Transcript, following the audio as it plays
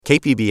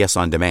KPBS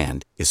On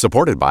Demand is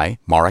supported by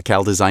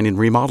Marrokal Design and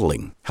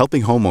Remodeling,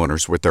 helping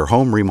homeowners with their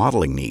home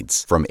remodeling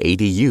needs. From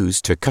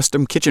ADUs to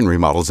custom kitchen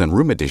remodels and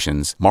room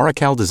additions,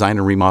 Marrokal Design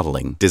and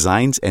Remodeling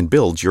designs and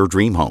builds your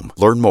dream home.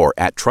 Learn more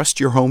at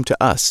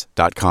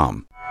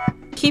trustyourhometous.com.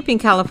 Keeping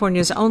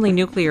California's only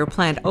nuclear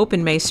plant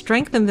open may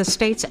strengthen the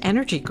state's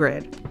energy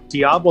grid.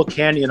 Diablo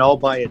Canyon all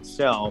by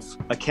itself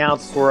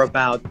accounts for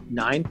about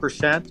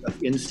 9%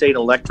 of in-state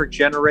electric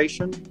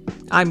generation.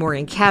 I'm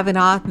Maureen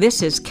Cavanaugh.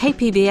 This is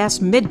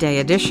KPBS Midday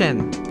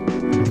Edition.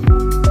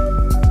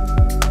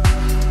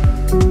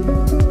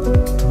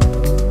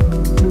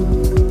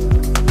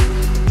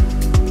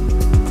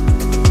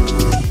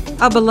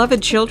 A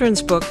beloved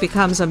children's book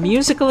becomes a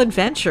musical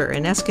adventure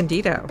in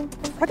Escondido.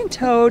 Frog and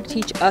Toad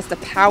teach us the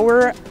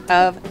power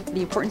of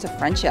the importance of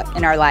friendship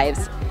in our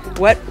lives.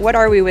 What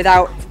are we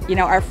without,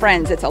 our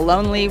friends? It's a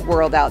lonely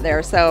world out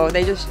there. So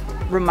they just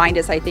remind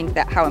us, I think,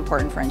 that how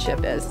important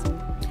friendship is.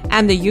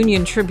 And the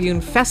Union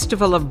Tribune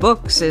Festival of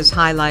Books is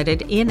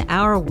highlighted in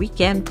our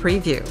weekend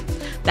preview.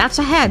 That's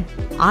ahead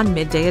on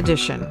Midday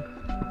Edition.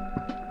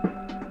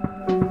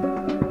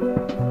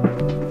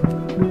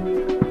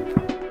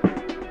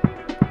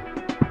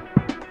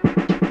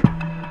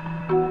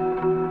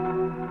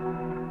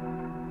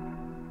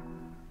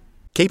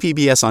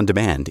 KPBS On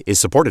Demand is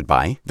supported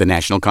by the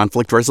National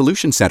Conflict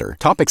Resolution Center.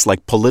 Topics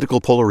like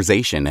political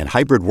polarization and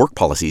hybrid work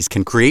policies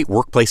can create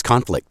workplace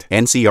conflict.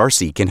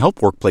 NCRC can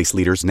help workplace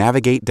leaders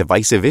navigate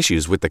divisive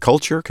issues with the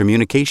Culture,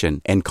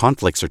 Communication, and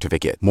Conflict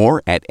Certificate.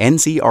 More at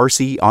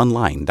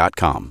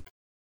ncrconline.com.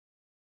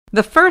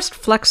 The first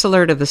Flex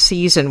Alert of the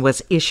season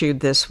was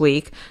issued this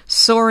week.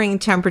 Soaring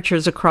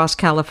temperatures across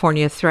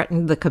California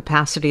threatened the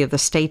capacity of the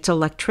state's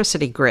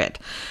electricity grid.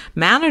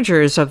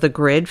 Managers of the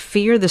grid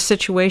fear the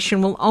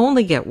situation will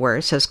only get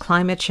worse as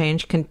climate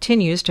change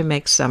continues to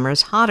make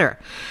summers hotter.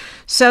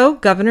 So,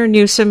 Governor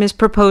Newsom is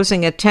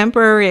proposing a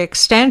temporary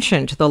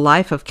extension to the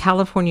life of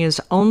California's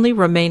only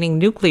remaining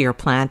nuclear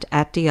plant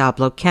at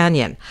Diablo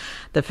Canyon.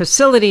 The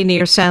facility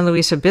near San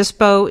Luis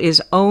Obispo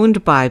is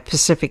owned by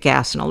Pacific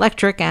Gas and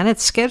Electric, and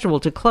it's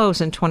scheduled to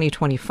close in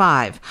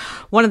 2025.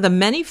 One of the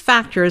many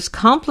factors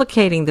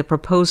complicating the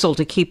proposal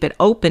to keep it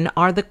open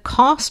are the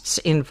costs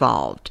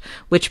involved,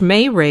 which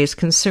may raise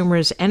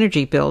consumers'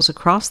 energy bills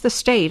across the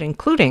state,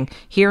 including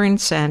here in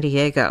San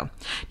Diego.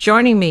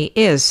 Joining me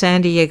is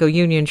San Diego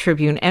Union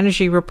Tribune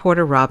energy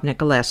reporter Rob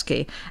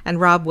Nicoleski.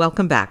 And Rob,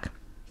 welcome back.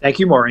 Thank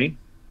you, Maureen.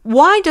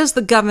 Why does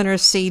the governor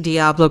see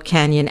Diablo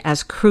Canyon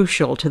as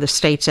crucial to the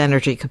state's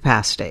energy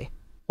capacity?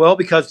 Well,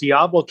 because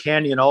Diablo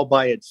Canyon all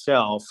by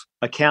itself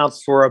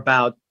accounts for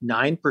about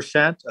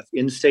 9% of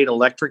in-state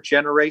electric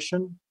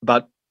generation,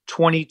 about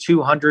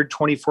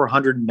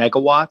 2,400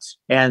 megawatts.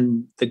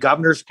 And the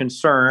governor's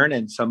concern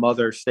and some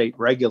other state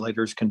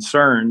regulators'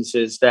 concerns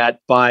is that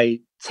by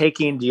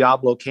taking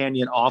Diablo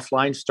Canyon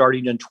offline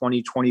starting in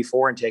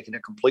 2024 and taking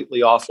it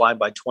completely offline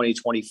by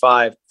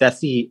 2025, that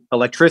the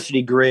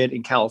electricity grid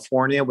in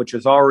California, which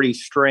is already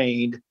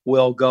strained,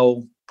 will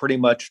go pretty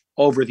much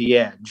over the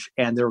edge.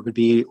 And there could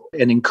be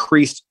an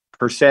increased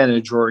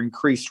percentage or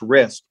increased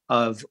risk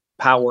of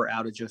power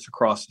outages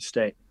across the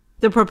state.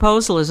 The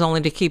proposal is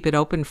only to keep it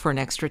open for an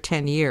extra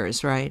 10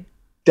 years, right?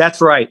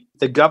 That's right.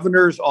 The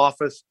governor's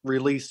office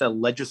released a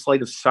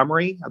legislative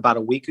summary about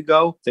a week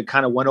ago that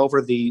kind of went over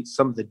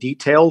some of the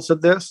details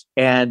of this.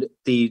 And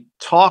the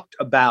talked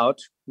about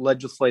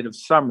legislative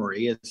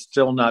summary is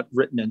still not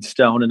written in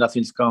stone and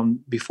nothing's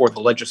gone before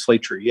the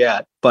legislature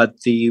yet.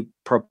 But the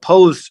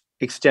proposed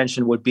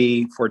extension would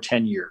be for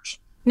 10 years.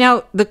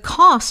 Now, the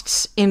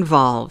costs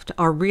involved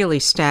are really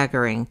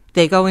staggering.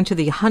 They go into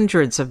the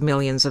hundreds of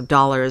millions of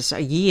dollars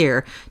a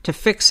year to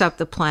fix up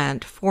the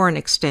plant for an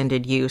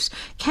extended use.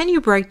 Can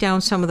you break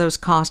down some of those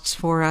costs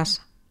for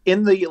us?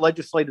 In the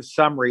legislative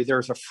summary,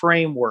 there's a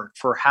framework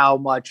for how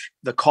much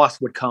the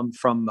cost would come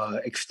from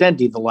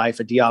extending the life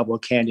of Diablo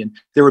Canyon.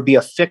 There would be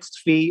a fixed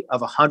fee of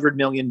 $100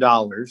 million.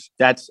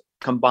 That's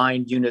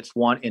combined units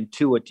 1 and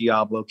 2 at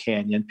Diablo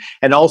Canyon,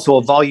 and also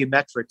a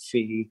volumetric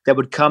fee that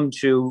would come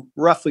to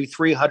roughly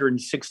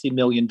 $360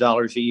 million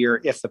a year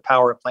if the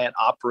power plant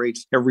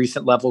operates at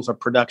recent levels of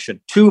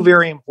production. Two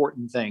very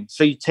important things.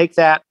 So you take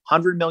that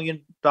 $100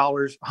 million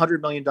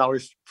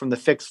from the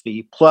fixed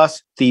fee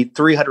plus the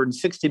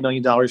 $360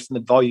 million from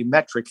the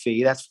volumetric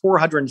fee. That's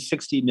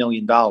 $460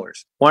 million.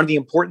 One of the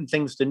important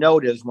things to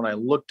note is when I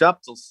looked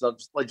up the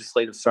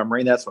legislative summary,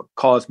 and that's what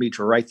caused me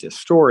to write this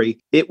story,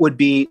 it would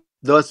be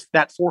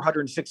that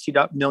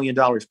 $460 million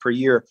per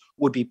year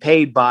would be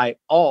paid by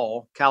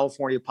all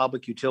California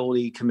Public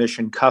Utility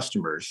Commission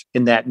customers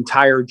in that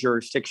entire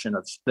jurisdiction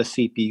of the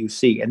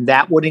CPUC. And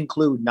that would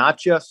include not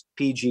just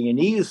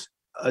PG&E's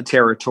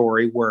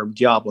territory where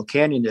Diablo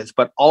Canyon is,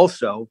 but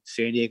also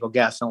San Diego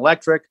Gas and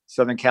Electric,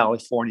 Southern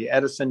California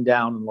Edison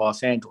down in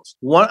Los Angeles.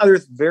 One other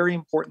very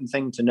important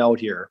thing to note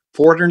here,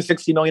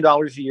 $460 million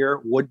a year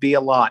would be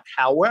a lot.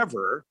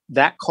 However,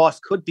 that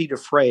cost could be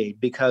defrayed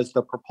because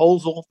the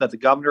proposal that the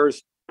governor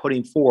is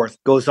putting forth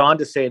goes on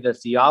to say that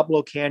if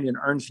Diablo Canyon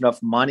earns enough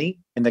money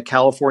in in the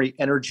California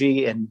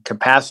energy and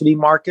capacity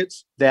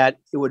markets, that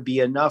it would be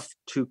enough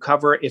to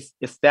cover,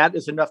 if that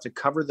is enough to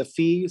cover the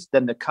fees,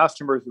 then the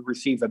customers would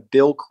receive a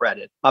bill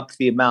credit up to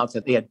the amount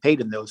that they had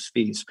paid in those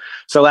fees.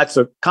 So that's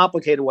a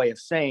complicated way of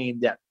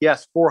saying that,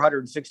 yes,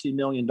 $460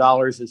 million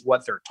is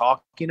what they're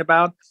talking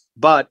about.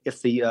 But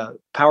if the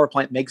power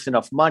plant makes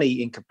enough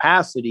money in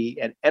capacity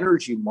and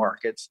energy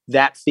markets,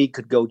 that fee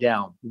could go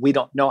down. We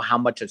don't know how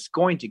much it's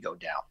going to go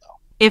down, though.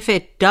 If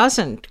it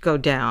doesn't go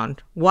down,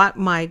 what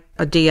might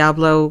a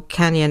Diablo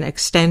Canyon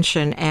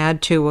extension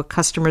add to a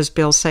customer's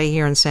bill, say,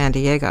 here in San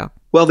Diego?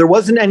 Well, there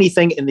wasn't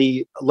anything in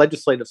the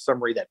legislative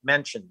summary that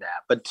mentioned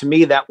that. But to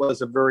me, that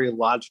was a very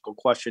logical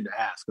question to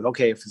ask.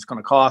 Okay, if it's going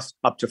to cost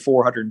up to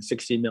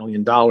 $460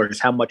 million,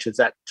 how much does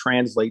that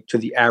translate to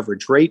the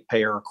average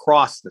ratepayer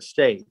across the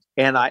state?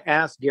 And I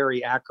asked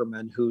Gary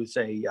Ackerman, who's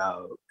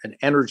an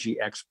energy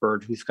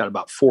expert, who's got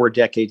about 4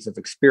 decades of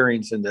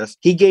experience in this.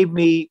 He gave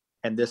me,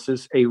 and this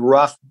is a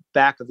rough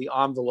back of the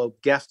envelope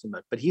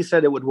guesstimate, but he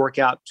said it would work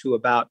out to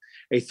about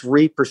a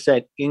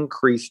 3%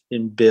 increase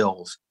in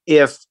bills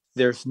if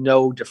there's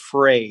no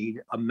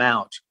defrayed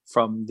amount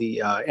from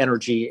the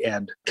energy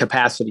and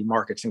capacity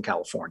markets in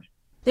California.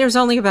 There's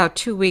only about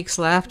 2 weeks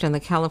left in the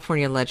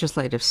California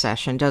legislative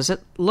session. Does it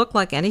look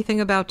like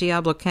anything about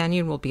Diablo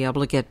Canyon will be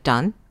able to get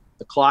done?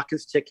 The clock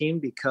is ticking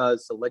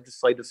because the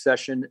legislative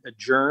session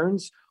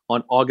adjourns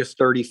on August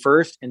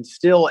 31st, and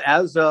still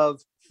as of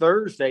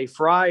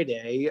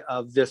Friday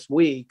of this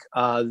week,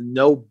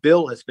 no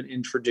bill has been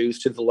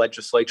introduced to the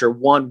legislature.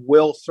 One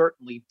will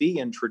certainly be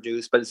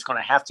introduced, but it's going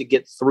to have to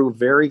get through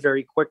very,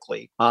 very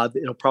quickly.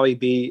 It'll probably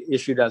be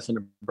issued as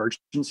an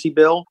emergency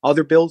bill.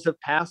 Other bills have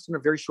passed in a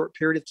very short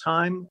period of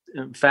time.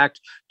 In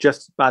fact,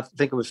 just about, I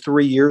think it was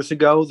 3 years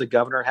ago, the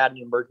governor had an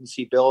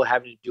emergency bill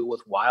having to do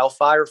with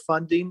wildfire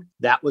funding.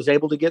 That was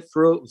able to get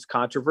through. It was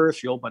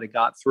controversial, but it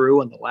got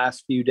through in the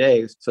last few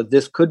days. So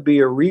this could be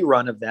a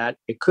rerun of that.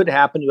 It could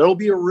happen. It'll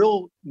be a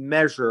real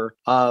measure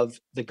of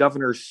the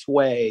governor's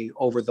sway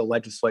over the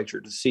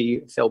legislature to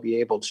see if they'll be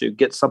able to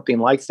get something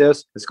like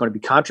this. It's going to be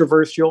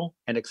controversial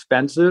and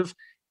expensive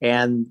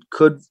and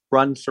could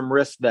run some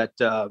risk that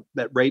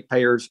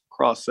ratepayers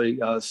across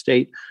the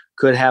state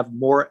could have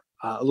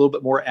a little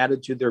bit more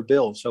added to their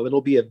bills. So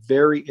it'll be a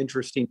very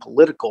interesting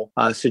political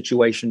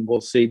situation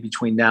we'll see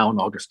between now and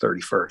August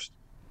 31st.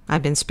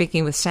 I've been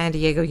speaking with San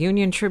Diego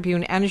Union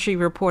Tribune energy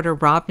reporter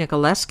Rob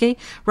Nicoleski.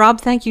 Rob,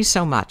 thank you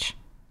so much.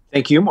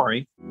 Thank you,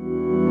 Maureen.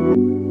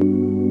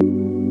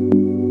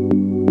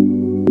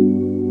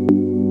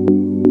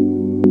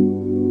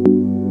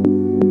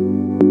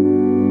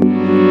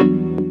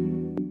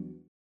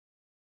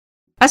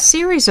 A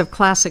series of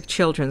classic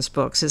children's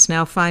books is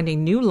now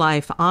finding new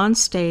life on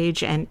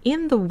stage and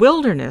in the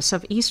wilderness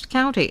of East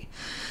County.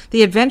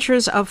 The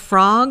Adventures of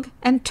Frog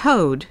and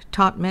Toad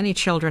taught many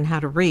children how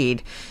to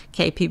read.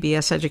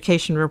 KPBS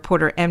education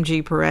reporter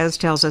M.G. Perez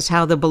tells us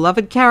how the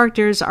beloved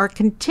characters are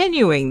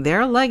continuing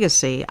their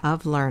legacy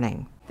of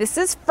learning. This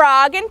is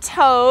Frog and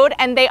Toad,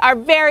 and they are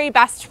very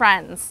best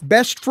friends.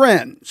 Best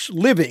friends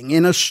living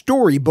in a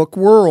storybook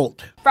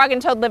world. Frog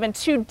and Toad live in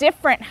 2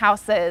 different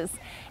houses,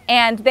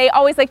 and they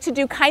always like to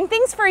do kind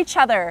things for each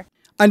other.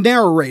 A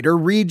narrator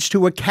reads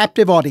to a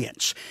captive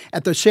audience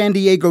at the San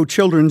Diego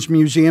Children's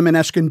Museum in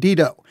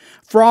Escondido.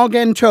 Frog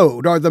and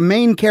Toad are the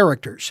main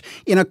characters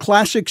in a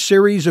classic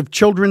series of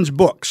children's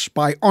books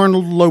by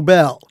Arnold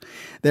Lobel.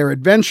 Their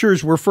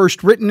adventures were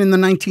first written in the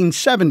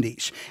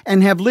 1970s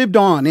and have lived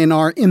on in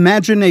our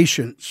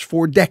imaginations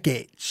for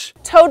decades.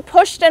 Toad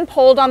pushed and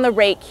pulled on the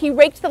rake. He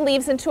raked the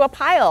leaves into a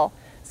pile.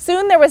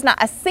 Soon there was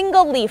not a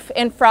single leaf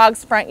in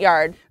Frog's front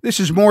yard. This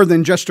is more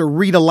than just a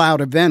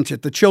read-aloud event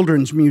at the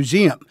Children's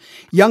Museum.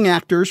 Young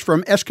actors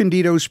from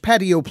Escondido's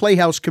Patio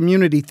Playhouse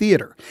Community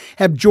Theater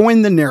have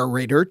joined the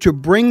narrator to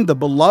bring the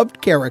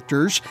beloved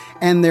characters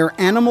and their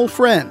animal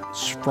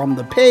friends from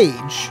the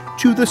page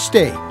to the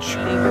stage.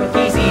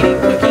 Eating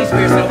cookies,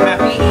 we're so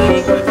happy.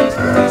 Eating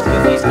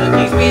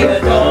cookies, we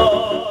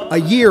adore. A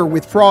Year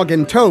with Frog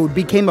and Toad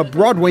became a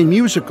Broadway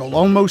musical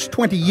almost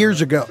 20 years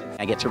ago.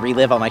 I get to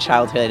relive all my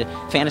childhood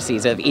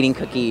fantasies of eating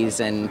cookies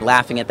and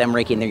laughing at them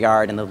raking their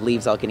yard and the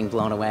leaves all getting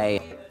blown away.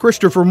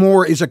 Christopher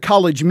Moore is a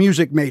college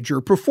music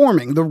major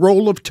performing the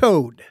role of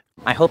Toad.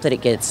 I hope that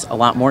it gets a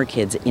lot more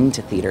kids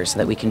into theater so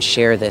that we can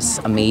share this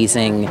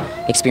amazing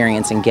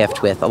experience and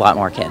gift with a lot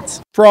more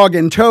kids. Frog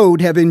and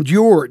Toad have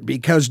endured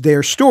because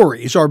their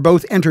stories are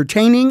both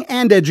entertaining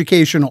and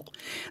educational.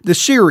 The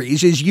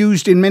series is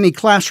used in many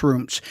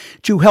classrooms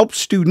to help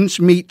students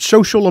meet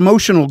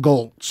social-emotional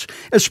goals,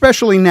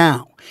 especially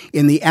now,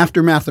 in the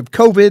aftermath of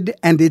COVID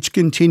and its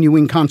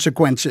continuing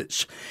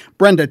consequences.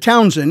 Brenda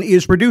Townsend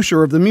is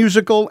producer of the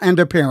musical and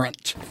a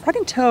parent. Frog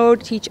and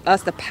Toad teach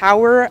us the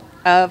power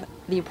of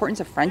the importance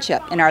of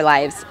friendship in our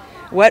lives.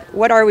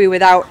 What are we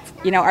without,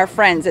 our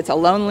friends? It's a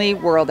lonely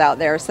world out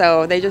there.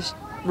 So they just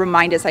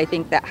remind us, I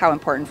think, that how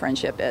important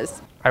friendship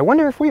is. I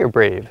wonder if we are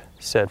brave,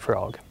 said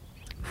Frog.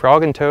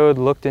 Frog and Toad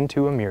looked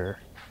into a mirror.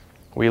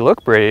 We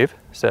look brave,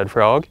 said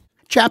Frog.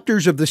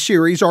 Chapters of the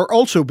series are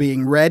also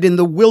being read in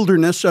the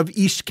wilderness of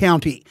East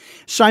County.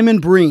 Simon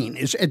Breen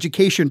is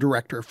education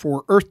director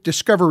for Earth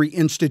Discovery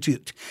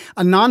Institute,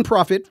 a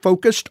nonprofit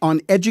focused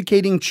on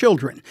educating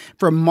children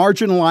from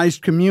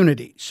marginalized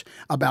communities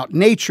about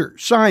nature,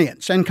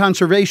 science, and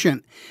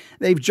conservation.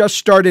 They've just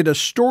started a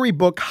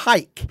storybook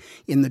hike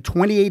in the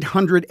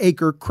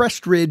 2,800-acre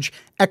Crest Ridge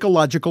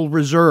Ecological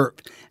Reserve,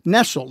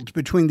 nestled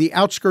between the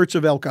outskirts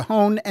of El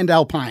Cajon and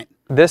Alpine.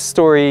 This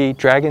story,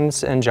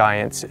 Dragons and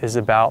Giants, is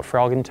about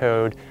Frog and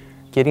Toad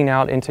getting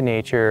out into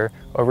nature,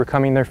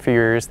 overcoming their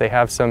fears. They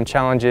have some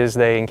challenges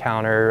they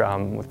encounter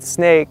with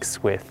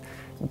snakes, with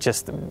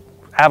just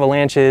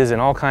avalanches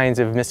and all kinds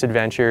of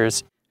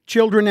misadventures.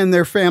 Children and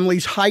their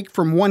families hike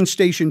from one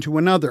station to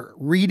another,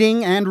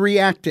 reading and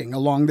reacting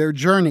along their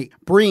journey.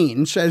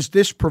 Breen says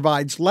this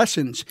provides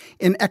lessons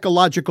in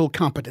ecological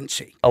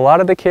competency. A lot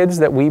of the kids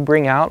that we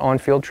bring out on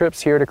field trips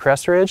here to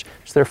Crest Ridge,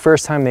 it's their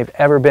first time they've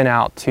ever been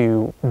out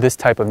to this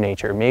type of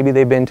nature. Maybe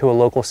they've been to a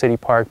local city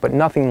park, but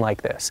nothing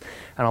like this.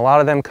 And a lot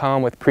of them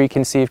come with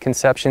preconceived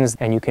conceptions,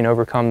 and you can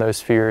overcome those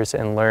fears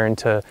and learn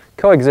to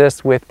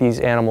coexist with these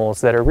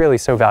animals that are really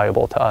so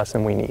valuable to us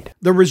and we need.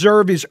 The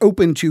reserve is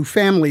open to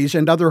families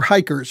and other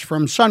hikers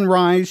from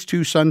sunrise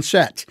to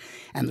sunset,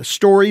 and the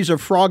stories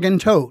of Frog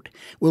and Toad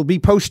will be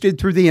posted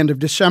through the end of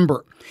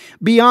December.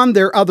 Beyond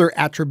their other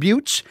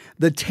attributes,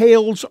 the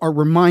tales are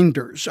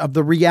reminders of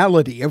the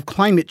reality of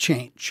climate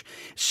change.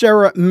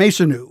 Sarah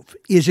Maisonneuve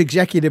is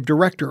executive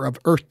director of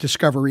Earth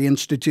Discovery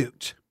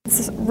Institute.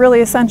 It's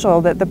really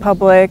essential that the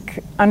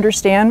public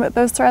understand what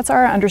those threats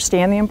are,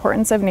 understand the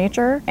importance of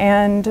nature,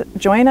 and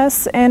join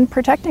us in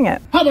protecting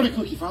it. How about a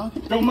cookie, Frog?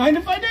 Don't mind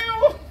if I do!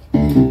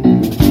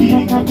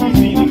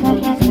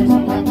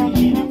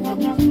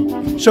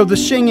 So the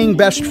singing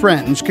best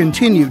friends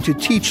continue to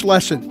teach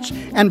lessons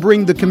and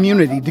bring the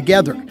community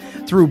together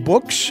through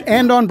books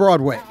and on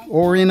Broadway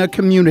or in a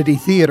community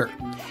theater.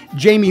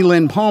 Jamie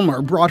Lynn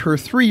Palmer brought her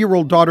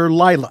 3-year-old daughter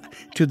Lila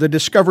to the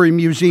Discovery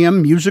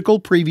Museum musical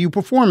preview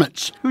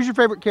performance. Who's your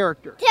favorite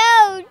character?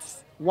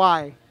 Toads.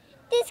 Why?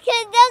 Just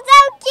because they're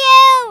so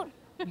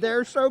cute.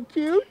 They're so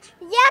cute?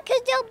 Yeah,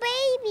 because they're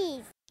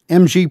babies.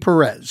 MG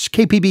Perez,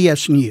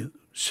 KPBS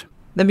News.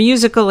 The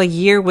musical A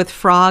Year with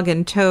Frog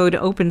and Toad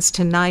opens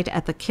tonight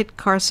at the Kit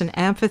Carson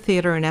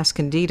Amphitheater in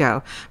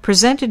Escondido,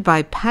 presented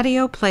by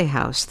Patio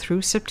Playhouse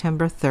through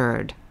September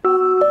 3rd.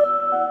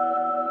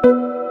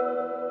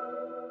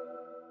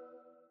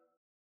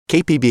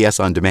 KPBS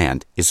On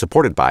Demand is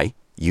supported by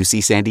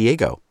UC San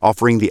Diego,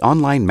 offering the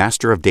online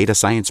Master of Data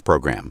Science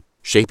program,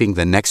 shaping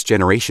the next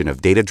generation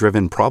of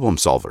data-driven problem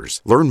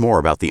solvers. Learn more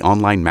about the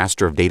online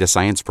Master of Data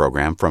Science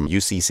program from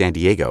UC San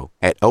Diego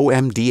at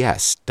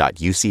omds.ucsd.edu.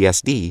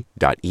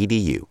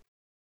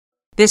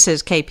 This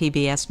is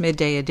KPBS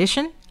Midday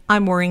Edition.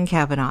 I'm Maureen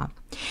Cavanaugh.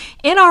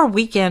 In our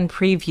weekend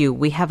preview,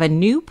 we have a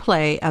new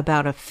play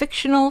about a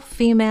fictional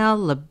female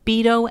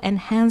libido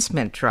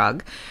enhancement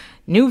drug,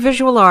 new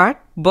visual art,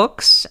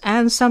 books,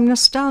 and some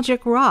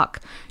nostalgic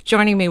rock.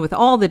 Joining me with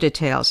all the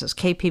details is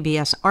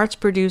KPBS arts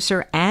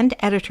producer and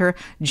editor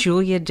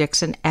Julia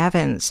Dixon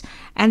Evans.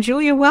 And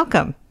Julia,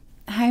 welcome.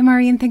 Hi,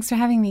 Maureen. Thanks for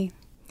having me.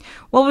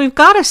 Well, we've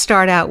got to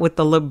start out with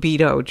the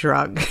libido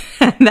drug.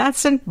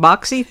 That's in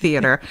Moxie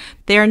Theater.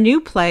 Their new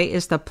play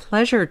is The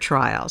Pleasure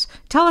Trials.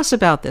 Tell us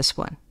about this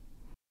one.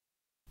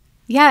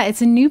 Yeah,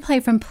 it's a new play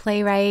from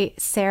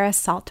playwright Sarah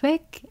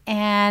Saltwick,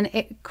 and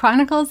it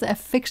chronicles a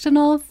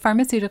fictional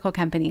pharmaceutical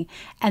company,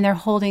 and they're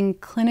holding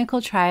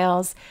clinical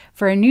trials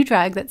for a new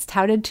drug that's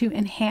touted to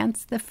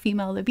enhance the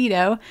female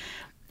libido.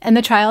 And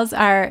the trials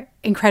are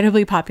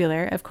incredibly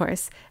popular, of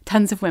course.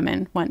 Tons of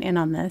women want in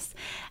on this.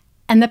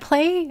 And the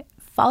play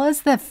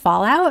follows the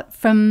fallout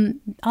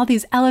from all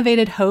these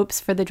elevated hopes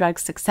for the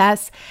drug's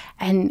success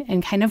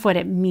and kind of what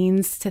it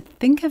means to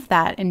think of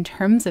that in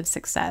terms of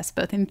success,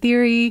 both in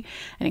theory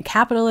and in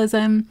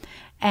capitalism.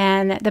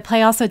 And the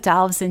play also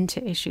delves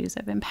into issues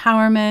of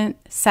empowerment,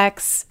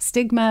 sex,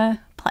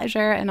 stigma,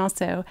 pleasure, and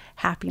also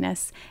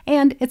happiness.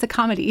 And it's a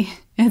comedy.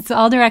 It's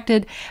all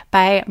directed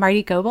by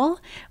Marty Goebel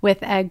with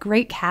a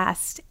great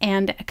cast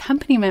and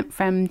accompaniment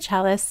from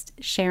cellist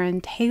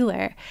Sharon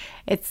Taylor.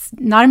 It's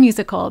not a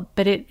musical,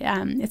 but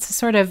it's a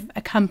sort of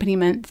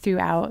accompaniment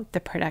throughout the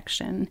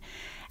production.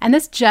 And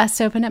this just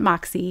opened at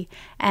Moxie,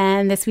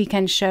 and this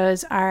weekend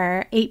shows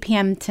are 8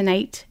 p.m.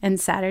 tonight and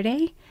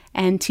Saturday,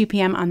 and 2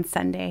 p.m. on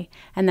Sunday.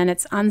 And then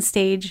it's on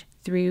stage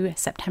through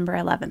September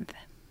 11th.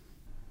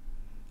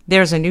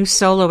 There's a new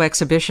solo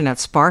exhibition at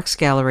Sparks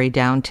Gallery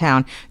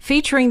downtown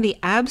featuring the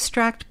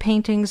abstract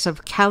paintings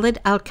of Khalid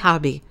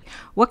Al-Kabi.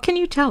 What can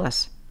you tell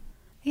us?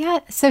 Yeah,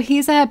 so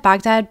he's a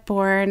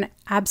Baghdad-born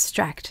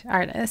abstract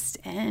artist,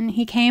 and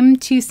he came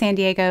to San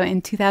Diego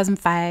in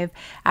 2005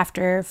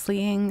 after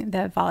fleeing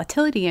the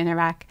volatility in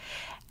Iraq.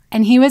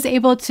 And he was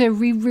able to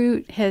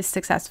reroute his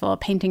successful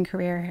painting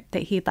career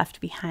that he'd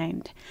left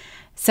behind.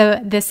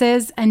 So this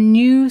is a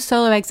new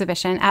solo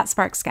exhibition at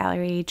Sparks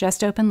Gallery,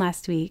 just opened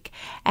last week.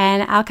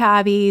 And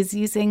Al-Kaabi is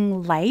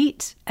using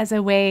light as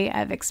a way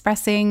of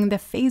expressing the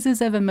phases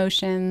of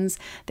emotions,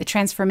 the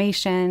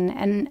transformation,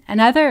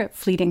 and other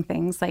fleeting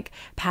things like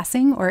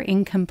passing or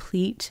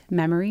incomplete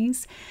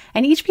memories.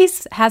 And each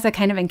piece has a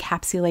kind of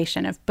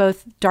encapsulation of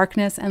both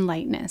darkness and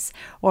lightness,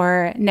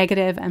 or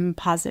negative and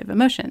positive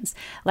emotions,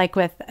 like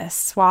with a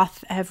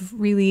swath of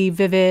really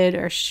vivid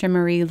or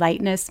shimmery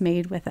lightness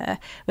made with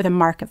a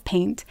mark of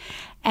paint.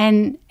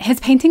 And his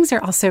paintings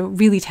are also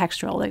really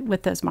textural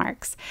with those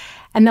marks.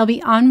 And they'll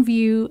be on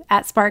view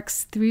at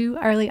Sparks through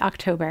early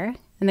October.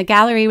 And the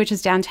gallery, which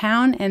is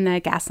downtown in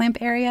the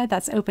Gaslamp area,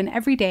 that's open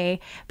every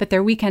day, but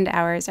their weekend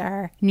hours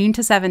are noon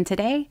to 7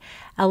 today,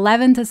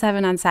 11 to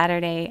 7 on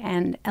Saturday,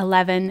 and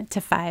 11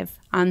 to 5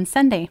 on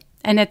Sunday.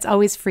 And it's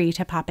always free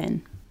to pop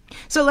in.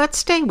 So let's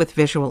stay with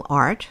visual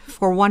art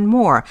for one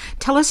more.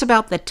 Tell us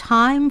about the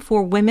Time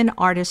for Women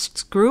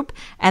Artists group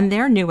and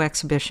their new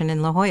exhibition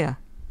in La Jolla.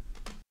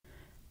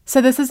 So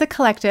this is a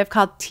collective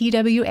called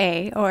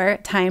TWA, or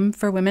Time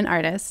for Women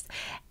Artists,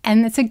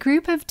 and it's a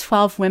group of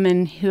 12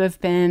 women who have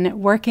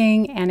been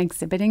working and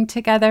exhibiting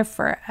together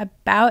for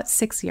about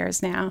 6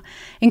 years now,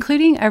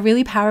 including a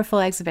really powerful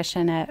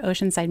exhibition at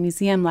Oceanside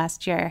Museum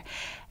last year.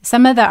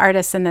 Some of the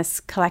artists in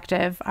this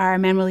collective are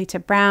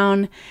Manuelita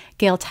Brown,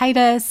 Gail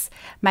Titus,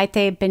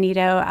 Maite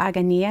Benito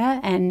Agania,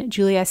 and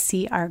Julia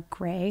C.R.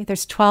 Gray.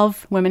 There's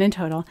 12 women in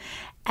total.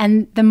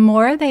 And the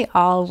more they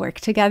all work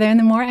together, and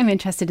the more I'm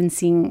interested in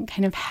seeing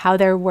kind of how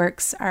their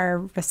works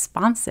are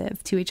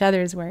responsive to each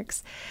other's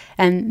works.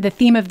 And the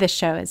theme of this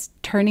show is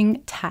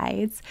turning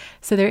tides.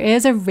 So there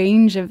is a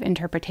range of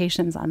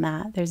interpretations on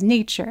that. There's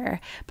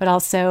nature, but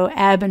also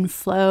ebb and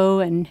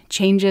flow and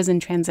changes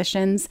and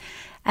transitions.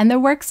 And their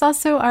works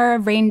also are a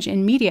range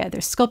in media.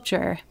 There's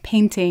sculpture,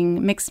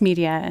 painting, mixed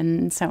media,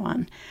 and so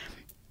on.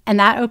 And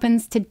that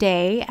opens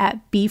today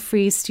at Be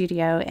Free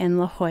Studio in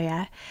La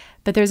Jolla.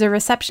 But there's a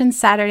reception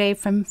Saturday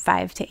from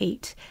 5 to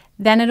 8.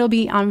 Then it'll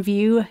be on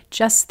view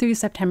just through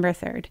September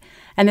 3rd.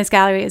 And this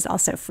gallery is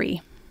also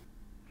free.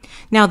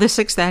 Now, the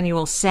 6th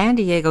annual San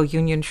Diego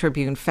Union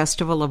Tribune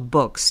Festival of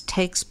Books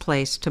takes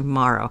place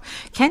tomorrow.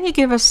 Can you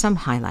give us some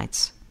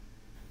highlights?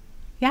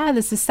 Yeah,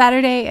 this is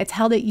Saturday. It's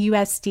held at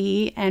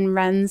USD and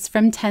runs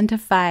from 10 to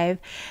 5.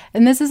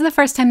 And this is the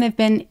first time they've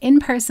been in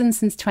person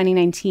since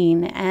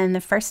 2019 and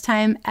the first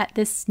time at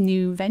this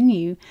new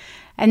venue.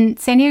 And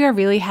San Diego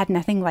really had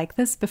nothing like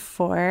this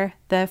before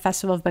the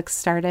Festival of Books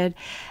started.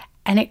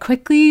 And it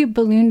quickly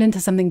ballooned into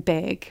something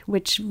big,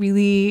 which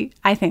really,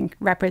 I think,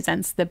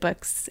 represents the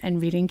books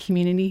and reading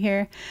community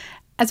here.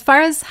 As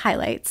far as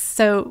highlights,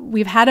 so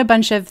we've had a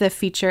bunch of the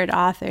featured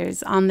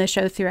authors on the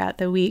show throughout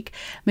the week.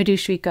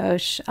 Madhushree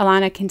Ghosh,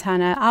 Alana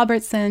Quintana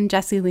Albertson,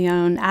 Jesse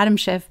Leone, Adam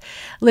Schiff,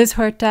 Liz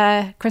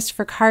Horta,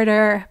 Christopher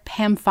Carter,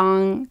 Pam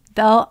Fong.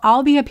 They'll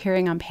all be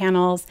appearing on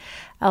panels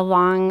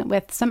along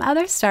with some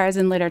other stars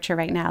in literature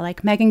right now,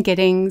 like Megan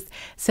Giddings,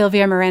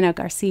 Sylvia Moreno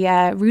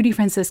Garcia, Rudy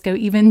Francisco,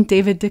 even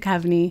David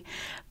Duchovny.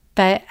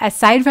 But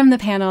aside from the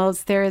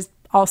panels, there is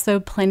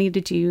also plenty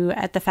to do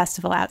at the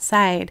festival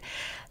outside.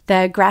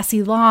 The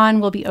grassy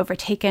lawn will be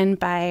overtaken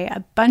by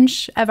a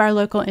bunch of our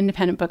local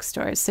independent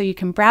bookstores, so you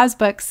can browse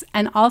books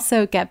and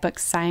also get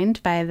books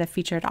signed by the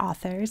featured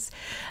authors.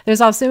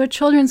 There's also a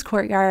children's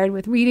courtyard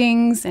with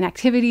readings and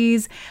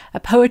activities,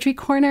 a poetry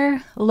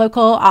corner,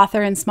 local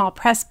author and small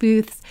press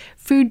booths,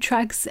 food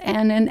trucks,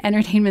 and an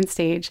entertainment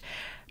stage.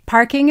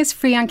 Parking is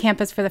free on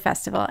campus for the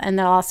festival, and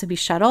there'll also be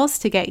shuttles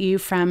to get you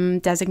from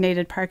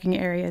designated parking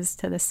areas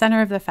to the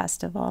center of the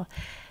festival.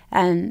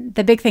 And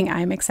the big thing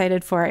I'm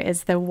excited for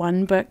is the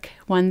One Book,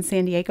 One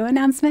San Diego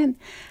announcement.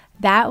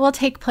 That will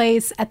take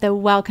place at the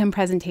welcome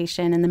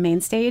presentation in the main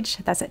stage.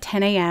 That's at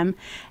 10 a.m.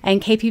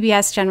 And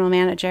KPBS General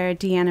Manager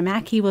Deanna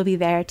Mackey will be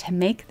there to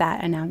make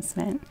that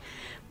announcement.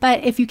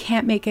 But if you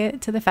can't make it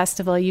to the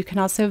festival, you can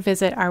also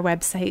visit our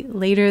website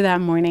later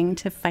that morning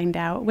to find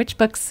out which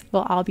books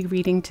we'll all be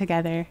reading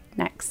together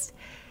next.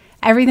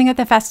 Everything at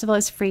the festival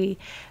is free,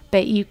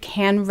 but you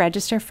can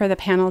register for the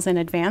panels in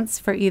advance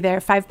for either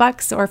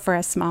 $5 or for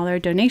a smaller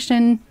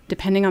donation,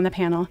 depending on the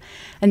panel.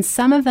 And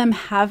some of them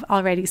have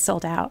already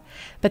sold out,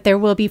 but there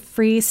will be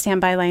free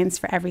standby lines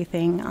for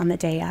everything on the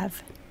day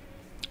of.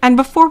 And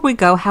before we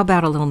go, how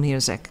about a little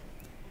music?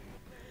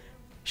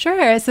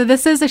 Sure. So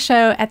this is a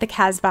show at the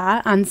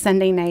Casbah on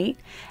Sunday night,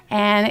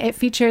 and it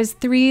features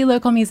 3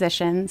 local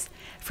musicians.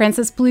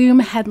 Frances Bloom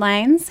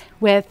headlines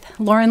with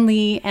Lauren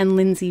Lee and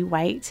Lindsay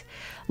White.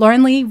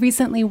 Lauren Lee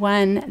recently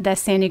won the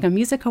San Diego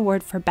Music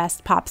Award for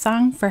Best Pop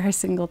Song for her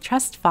single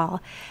Trust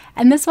Fall,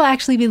 and this will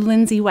actually be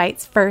Lindsay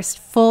White's first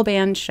full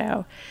band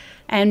show.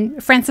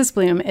 And Frances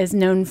Bloom is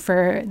known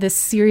for this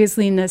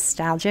seriously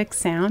nostalgic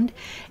sound.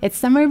 It's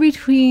somewhere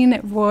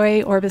between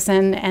Roy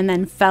Orbison and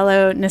then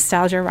fellow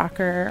nostalgia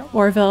rocker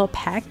Orville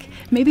Peck,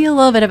 maybe a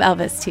little bit of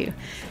Elvis too.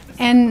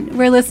 And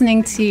we're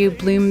listening to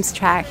Bloom's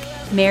track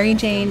Mary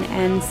Jane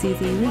and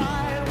Susie Lee.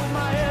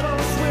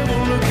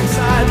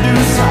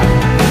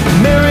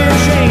 Mary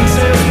Jane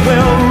says,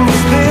 well,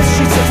 who's this?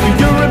 She says, for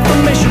your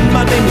information,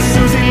 my name is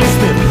Susie Lee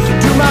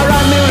Smith.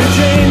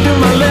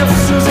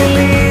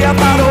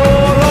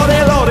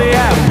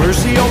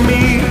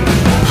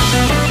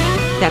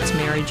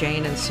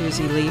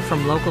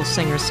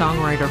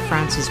 singer-songwriter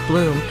Francis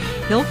Bloom.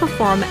 He'll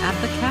perform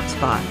at the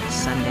Catspot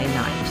Sunday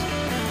night.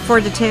 For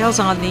details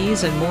on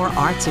these and more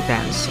arts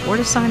events, or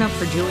to sign up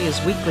for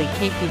Julia's weekly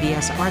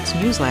KPBS Arts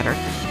newsletter,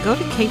 go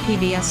to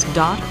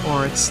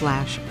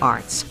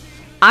kpbs.org/arts.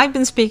 I've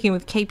been speaking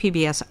with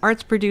KPBS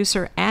arts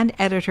producer and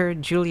editor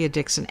Julia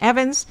Dixon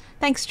Evans.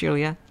 Thanks,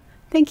 Julia.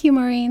 Thank you,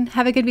 Maureen.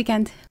 Have a good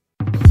weekend.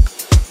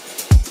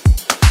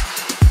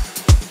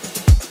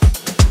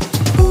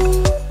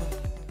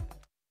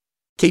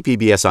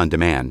 KPBS On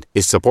Demand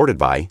is supported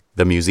by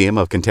the Museum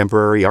of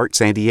Contemporary Art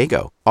San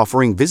Diego,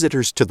 offering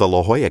visitors to the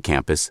La Jolla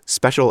campus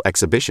special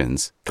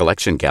exhibitions,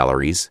 collection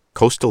galleries,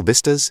 coastal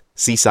vistas,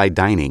 seaside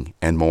dining,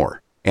 and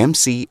more.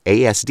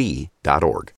 MCASD.org.